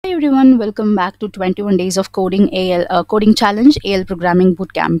everyone, welcome back to 21 days of coding coding challenge AL programming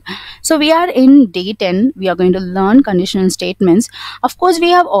bootcamp. So we are in day 10. We are going to learn conditional statements. Of course,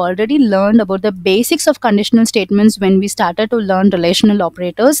 we have already learned about the basics of conditional statements when we started to learn relational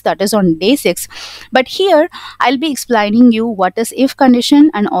operators, that is on day 6. But here I'll be explaining you what is if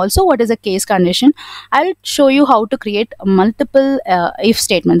condition and also what is a case condition. I'll show you how to create multiple if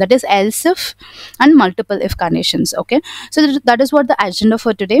statement, that is else if and multiple if conditions. Okay, so that is what the agenda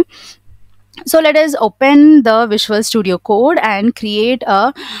for today. So let us open the Visual Studio Code and create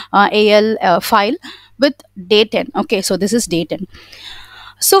a AL file with day 10. Okay, so this is day 10.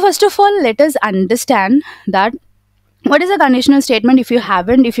 So first of all, let us understand that what is a conditional statement. If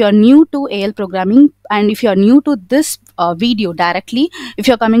you are new to AL programming and if you are new to this video directly, if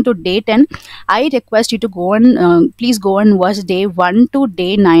you are coming to day 10, I request you to go and please go and watch day 1 to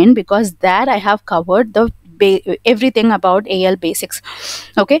day 9, because there I have covered the everything about AL basics.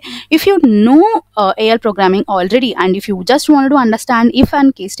 Okay, if you know AL programming already and if you just wanted to understand if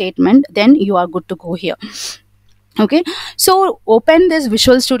and case statement, then you are good to go here. Okay, so open this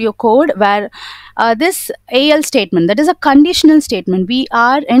Visual Studio Code where this AL statement, that is a conditional statement. We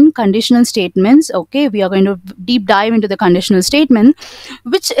are in conditional statements. Okay, we are going to deep dive into the conditional statement,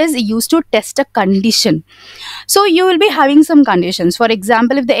 which is used to test a condition. So you will be having some conditions. For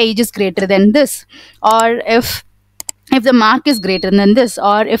example, if the age is greater than this, or if the mark is greater than this,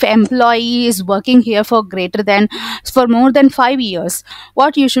 or if employee is working here for more than 5 years,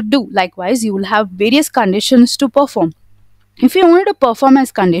 what you should do. Likewise, you will have various conditions to perform. If you wanted to perform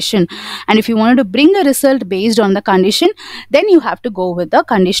as condition and if you wanted to bring a result based on the condition, then you have to go with the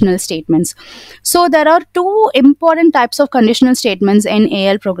conditional statements. So there are two important types of conditional statements in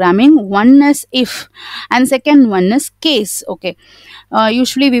AL programming. One is if and second one is case. Okay,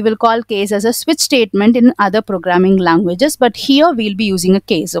 usually we will call case as a switch statement in other programming languages, but here we'll be using a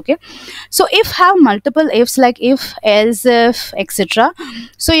case. Okay, so if have multiple ifs like if, else if, etc.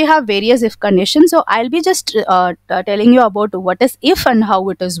 So you have various if conditions. So I'll be just telling you about what is if and how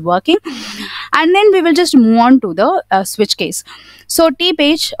it is working, and then we will just move on to the switch case. So T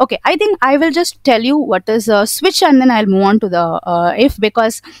page. Okay, I think I will just tell you what is a switch and then I'll move on to the if,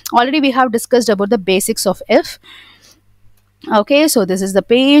 because already we have discussed about the basics of if. Okay, so this is the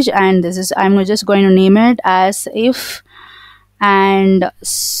page and this is, I'm just going to name it as if and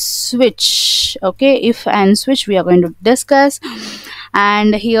switch. Okay, if and switch we are going to discuss,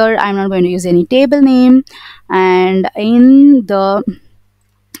 and here I'm not going to use any table name. And in the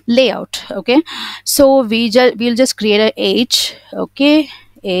layout, okay, so we'll just create a age. Okay,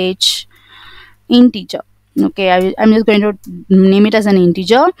 age integer. Okay, I'm just going to name it as an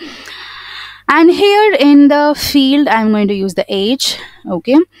integer, and here in the field I'm going to use the age.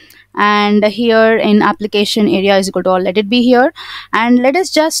 Okay, and here in application area is equal to, let it be here, and let us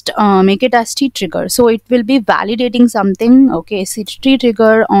just make it as T trigger, so it will be validating something. Okay, so T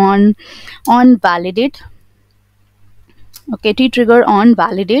trigger on validate. Okay, T trigger on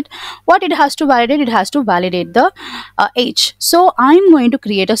validate. What it has to validate? It has to validate the age. So I'm going to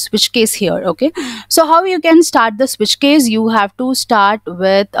create a switch case here. Okay, so how you can start the switch case? You have to start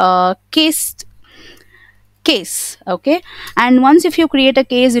with a case. Okay, and once if you create a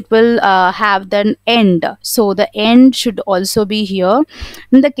case, it will have the end. So the end should also be here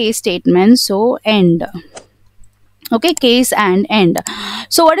in the case statement. So end. Okay, case and end.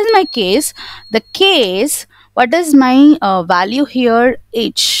 So what is my case? The case, what is my value here?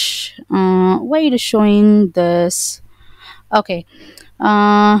 Age. Why it is showing this? Okay,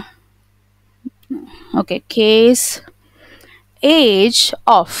 okay, case age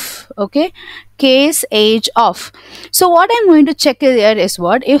of. Okay, case age of. So what I'm going to check here is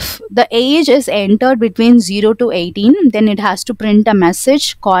what if the age is entered between 0 to 18, then it has to print a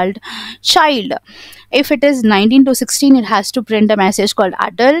message called child. If it is 19 to 16, it has to print a message called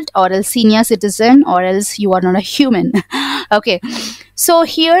adult, or else senior citizen, or else you are not a human. Okay, so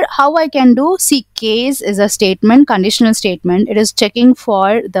here how I can do, see, case is a statement, conditional statement. It is checking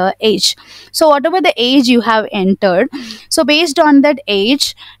for the age. So whatever the age you have entered, so based on that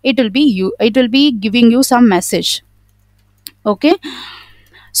age, it will be giving you some message. Okay,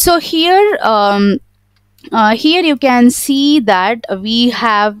 so here here you can see that we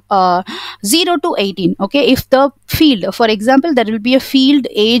have 0 to 18. Okay, if the field, for example, there will be a field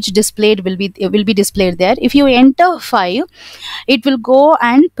age displayed, will be displayed there. If you enter 5, it will go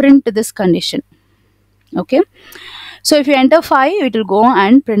and print this condition. Okay, so if you enter 5, it will go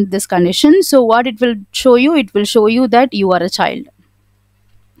and print this condition. So what it will show you? It will show you that you are a child.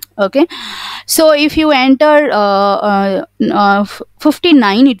 Okay, so if you enter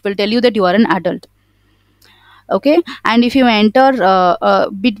 59, it will tell you that you are an adult. Okay, and if you enter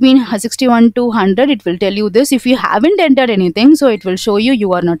between 61 to 100, it will tell you this. If you haven't entered anything, so it will show you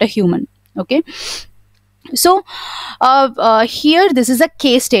you are not a human. Okay, so here this is a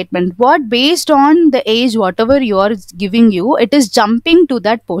case statement. What, based on the age whatever you are giving you, it is jumping to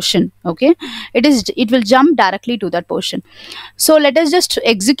that portion. Okay, it will jump directly to that portion. So let us just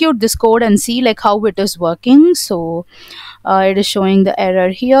execute this code and see like how it is working. So it is showing the error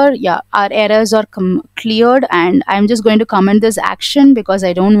here. Yeah, our errors are cleared, and I'm just going to comment this action because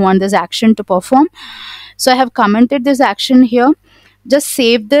I don't want this action to perform. So I have commented this action here. Just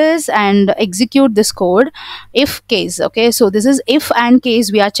save this and execute this code. If case. Okay, so this is if and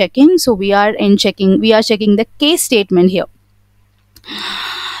case we are checking. So we are checking the case statement here.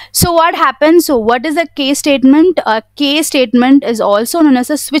 So what happens? So what is a case statement? A case statement is also known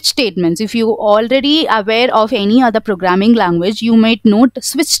as a switch statements. If you already aware of any other programming language, you might note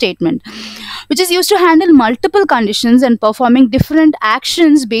switch statement, which is used to handle multiple conditions and performing different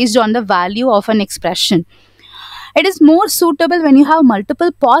actions based on the value of an expression. It is more suitable when you have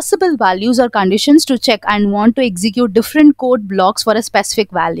multiple possible values or conditions to check and want to execute different code blocks for a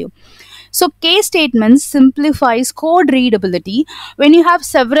specific value. So case statements simplifies code readability when you have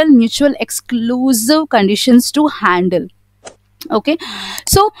several mutual exclusive conditions to handle. Okay,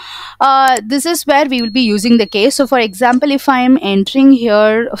 so this is where we will be using the case. So for example, if I am entering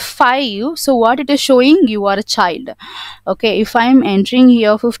here 5, so what it is showing, you are a child. Okay, if I am entering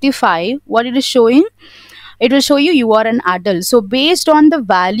here 55, what it is showing, it will show you you are an adult. So based on the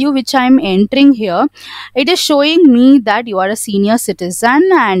value which I am entering here, it is showing me that you are a senior citizen.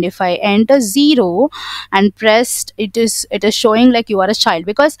 And if I enter 0 and pressed, it is showing like you are a child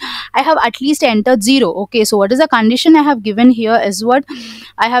because I have at least entered 0. Okay, so what is the condition I have given here is what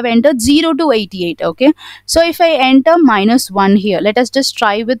I have entered 0 to 88. Okay, so if I enter -1 here, let us just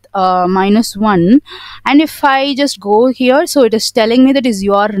try with -1, and if I just go here, so it is telling me that is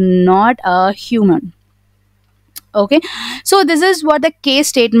you are not a human. Okay, so this is what the case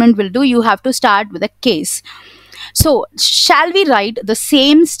statement will do. You have to start with a case. So shall we write the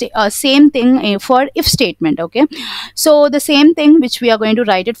same thing for if statement? Okay, so the same thing which we are going to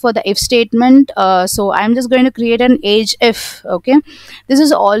write it for the if statement. So I'm just going to create an age if. Okay, this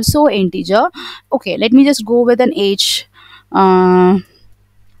is also integer. Okay, let me just go with an age,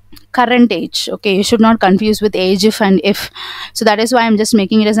 current age. Okay, you should not confuse with age if and if. So that is why I'm just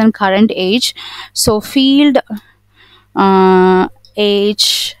making it as a current age. So field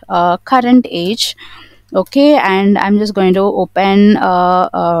age, current age. Okay, and I'm just going to open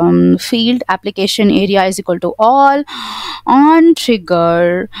field application area is equal to all. On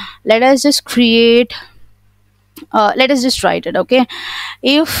trigger, let us just create, let us just write it. Okay,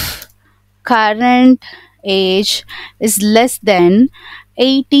 if current age is less than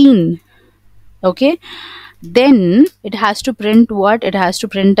 18, okay, then it has to print what? It has to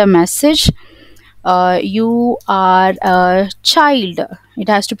print a message, you are a child. It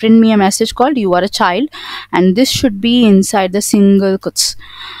has to print me a message called you are a child, and this should be inside the single quotes.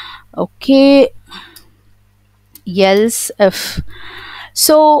 Okay, else if.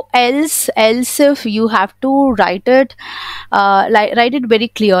 So else if, you have to write it write it very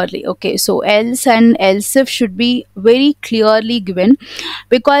clearly. Okay, so else and else if should be very clearly given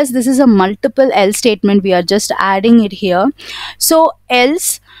because this is a multiple else statement. We are just adding it here. So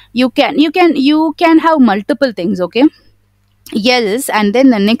else, you can have multiple things. Okay, else, and then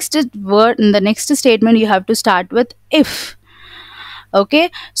the next word in the next statement you have to start with if.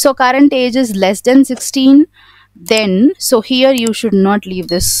 Okay, so current age is less than 16, then so here you should not leave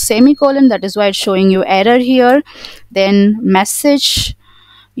this semicolon, that is why it's showing you error here. Then message,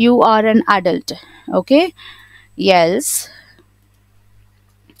 you are an adult. Okay, else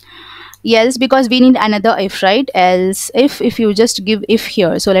because we need another if, right? Else if you just give if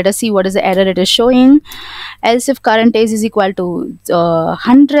here, so let us see what is the error it is showing. Else if current age is equal to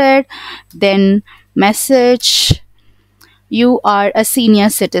 100, then message, you are a senior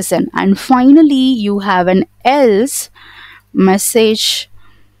citizen. And finally you have an else message,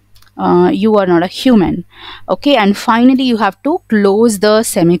 you are not a human. Okay, and finally you have to close the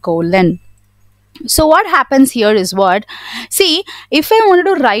semicolon. So what happens here is what, see, if I wanted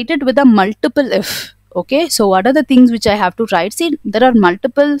to write it with a multiple if, okay, so what are the things which I have to write? See, there are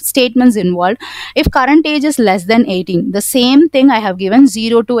multiple statements involved. If current age is less than 18, the same thing I have given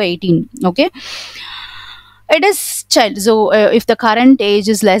 0 to 18. Okay, it is child. So if the current age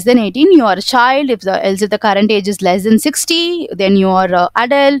is less than 18, you are a child. If the current age is less than 60, then you are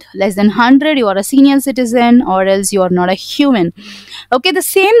adult. Less than 100, you are a senior citizen, or else you are not a human. Okay, the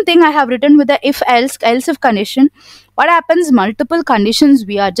same thing I have written with the if else if condition. What happens? Multiple conditions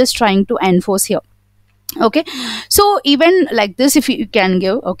we are just trying to enforce here. Okay, so even like this, if you can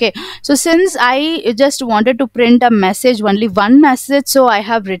give, okay, so since I just wanted to print a message, only one message, so I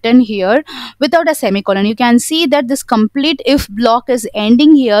have written here without a semicolon. You can see that this complete if block is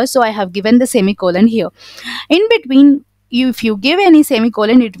ending here, so I have given the semicolon here. In between, if you give any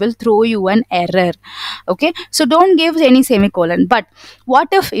semicolon, it will throw you an error. Okay, so don't give any semicolon. But what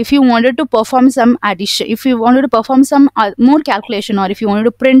if you wanted to perform some addition, if you wanted to perform some more calculation, or if you wanted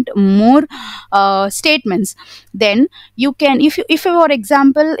to print more statements, then you can, if for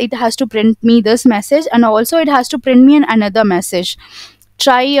example it has to print me this message, and also it has to print me another message,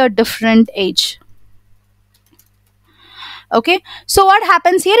 try a different age. Okay, so what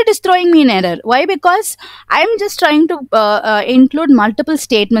happens here, it is throwing me an error. Why? Because I'm just trying to include multiple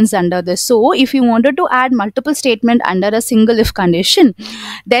statements under this. So if you wanted to add multiple statement under a single if condition,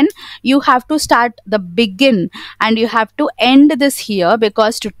 then you have to start the begin and you have to end this here,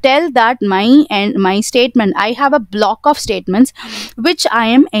 because to tell that my statement, I have a block of statements which I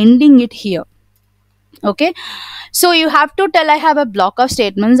am ending it here. Okay, so you have to tell I have a block of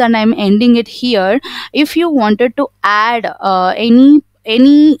statements and I'm ending it here. If you wanted to add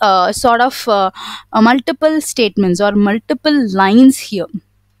any sort of multiple statements or multiple lines here,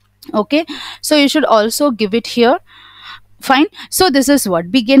 okay, so you should also give it here. Fine, so this is what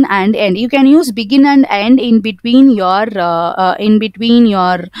begin and end. You can use begin and end in between your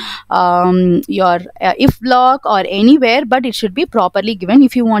if block or anywhere, but it should be properly given.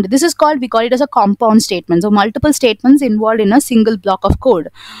 If you want, this is called, we call it as a compound statement, so multiple statements involved in a single block of code.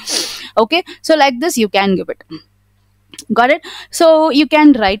 Okay, so like this you can give it. Got it? So you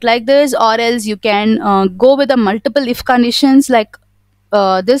can write like this, or else you can go with the multiple if conditions, like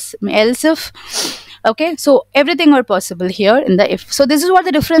this else if. Okay, so everything are possible here in the if. So this is what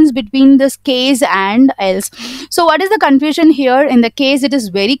the difference between this case and else. So what is the confusion here? In the case, it is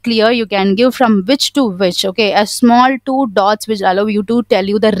very clear, you can give from which to which. Okay, a small two dots which allow you to tell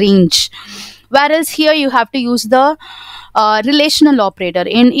you the range, whereas here you have to use the relational operator.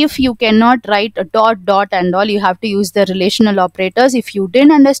 In if, you cannot write a dot dot and all, you have to use the relational operators. If you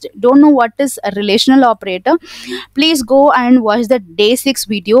don't know what is a relational operator, please go and watch the day 6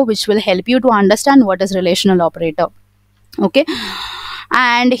 video, which will help you to understand what is relational operator. Okay,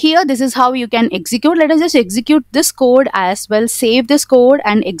 and here this is how you can execute. Let us just execute this code as well, save this code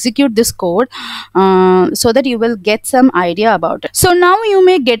and execute this code, so that you will get some idea about it. So now you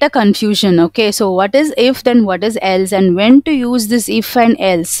may get a confusion. Okay, so what is if, then what is else, and when to use this if and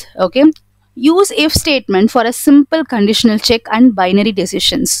else. Okay, use if statement for a simple conditional check and binary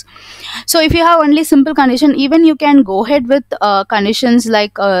decisions. So if you have only simple condition, even you can go ahead with conditions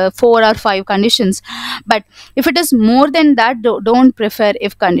like 4 or 5 conditions, but if it is more than that, don't prefer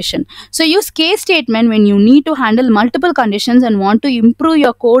if condition. So use case statement when you need to handle multiple conditions and want to improve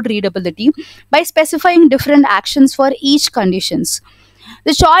your code readability by specifying different actions for each conditions.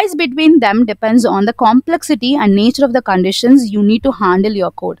 The choice between them depends on the complexity and nature of the conditions you need to handle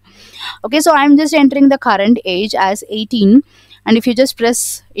your code. Okay, so I'm just entering the current age as 18, and if you just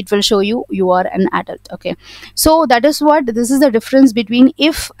press, it will show you you are an adult. Okay, so that is what, this is the difference between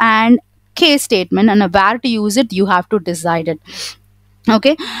if and case statement, and where to use it, you have to decide it.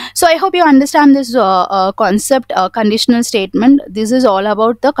 Okay, so I hope you understand this concept, conditional statement. This is all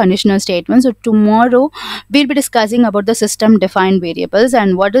about the conditional statement. So tomorrow we'll be discussing about the system defined variables,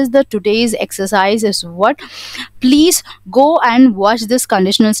 and what is the today's exercise is what, please go and watch this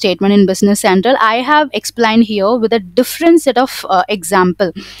conditional statement in Business Central. I have explained here with a different set of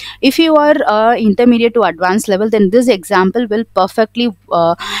example. If you are intermediate to advanced level, then this example will perfectly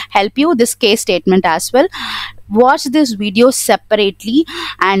help you, this case statement as well. Watch this video separately,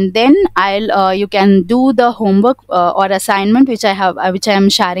 and then I'll you can do the homework or assignment which I am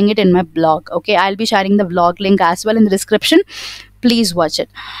sharing it in my blog. Okay, I'll be sharing the blog link as well in the description. Please watch it.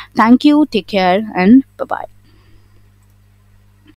 Thank you, take care, and bye bye.